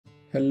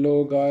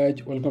Hello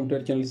guys, welcome to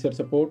our channel Share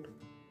Support.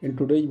 In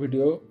today's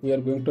video, we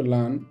are going to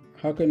learn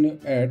how can you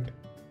add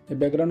a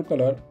background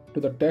color to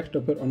the text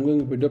of your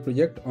ongoing video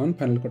project on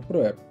Final Cut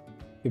Pro app.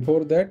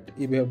 Before that,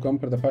 if you have come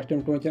for the first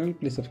time to my channel,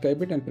 please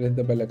subscribe it and press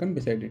the bell icon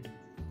beside it.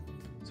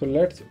 So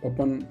let's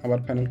open our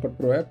Final Cut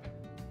Pro app.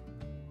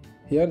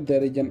 Here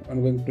there is an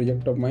ongoing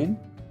project of mine.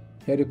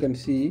 Here you can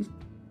see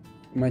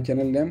my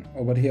channel name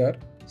over here,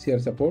 Share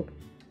Support.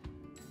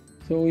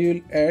 So we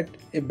will add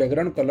a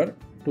background color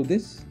to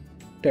this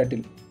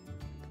title.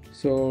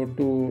 So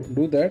to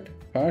do that,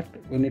 first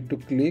we need to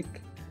click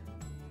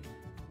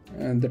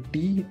the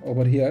T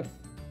over here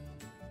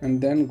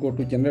and then go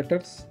to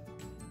generators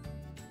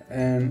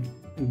and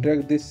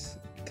drag this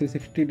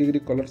 360-degree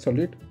color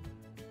solid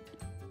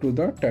to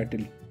the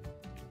title,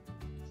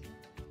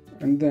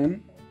 and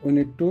then we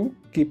need to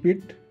keep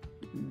it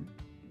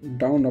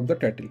down of the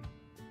title.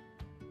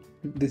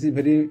 This is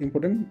very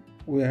important.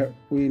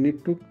 We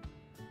need to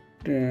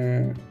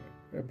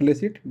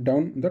place it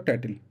down the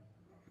title,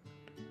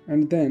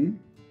 and then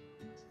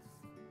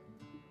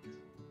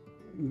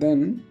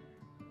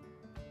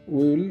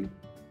we will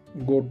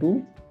go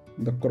to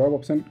the crop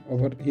option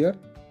over here,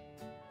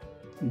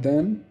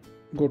 then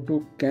go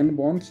to can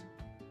bonds.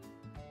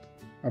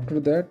 After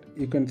that,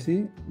 you can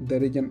see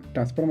there is a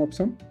transform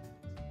option.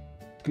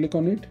 Click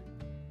on it,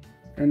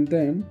 and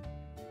then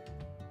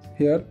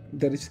here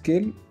there is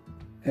scale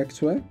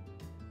XY.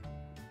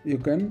 You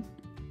can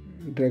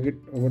drag it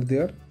over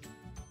there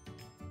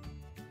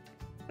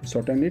to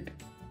shorten it,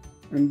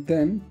 and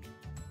then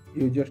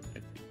you just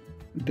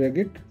drag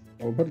it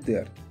over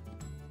there.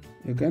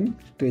 You can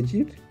stretch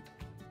it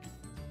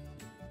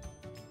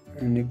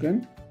and you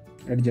can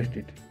adjust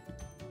it.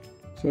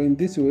 So in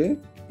this way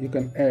you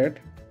can add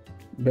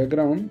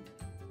background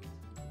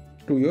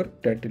to your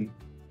title.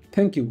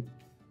 Thank you.